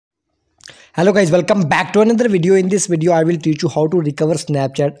Hello guys, welcome back to another video. In this video I will teach you how to recover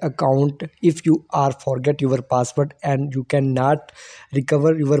Snapchat account if you are forget your password and you cannot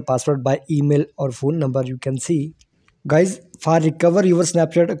recover your password by email or phone number. You can see guys, for recover your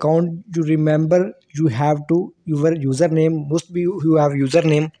Snapchat account, you remember you have to your username must be you have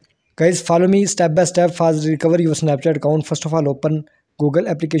username. Guys, follow me step by step for recover your Snapchat account. First of all, open Google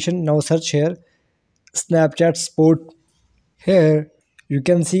application. Now search here Snapchat Sport. Here you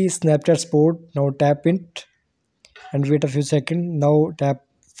can see Snapchat Sport. Now tap it and wait a few seconds. Now tap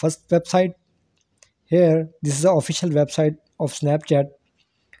first website. Here this is the official website of Snapchat.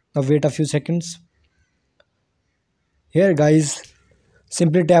 Now wait a few seconds. Here guys,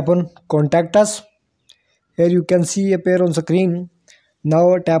 simply tap on contact us. Here you can see appear on screen.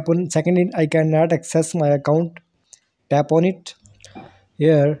 Now tap on second in I cannot access my account. Tap on it.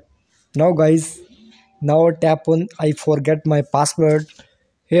 Here now guys, now tap on I forget my password.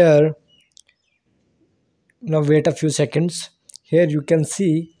 Here now wait a few seconds. Here you can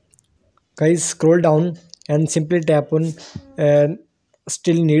see guys, scroll down and simply tap on and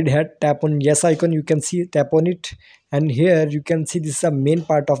still need head. Tap on yes icon. You can see tap on it, and here you can see this is the main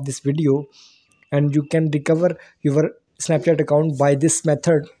part of this video, and you can recover your Snapchat account by this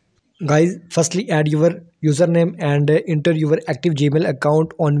method. Guys, firstly add your username and enter your active Gmail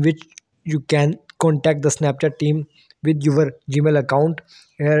account on which you can contact the Snapchat team with your Gmail account.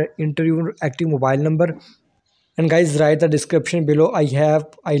 Here enter your active mobile number, and guys, write the description below.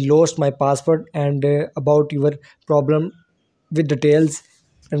 I lost my password and about your problem with details.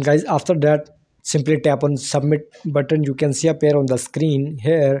 And guys, after that simply tap on submit button. You can see appear on the screen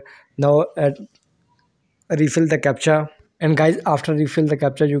here. Now refill the captcha. And guys, after refill the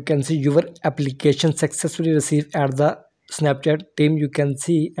captcha, you can see your application successfully received at the Snapchat team. You can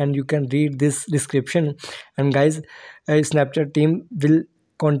see and you can read this description. And guys, Snapchat team will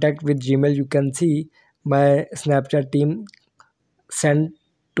contact with Gmail. You can see my Snapchat team sent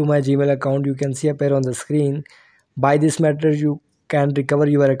to my Gmail account. You can see appear on the screen. By this method you can recover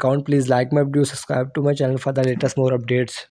your account. Please like my video, subscribe to my channel for the latest more updates.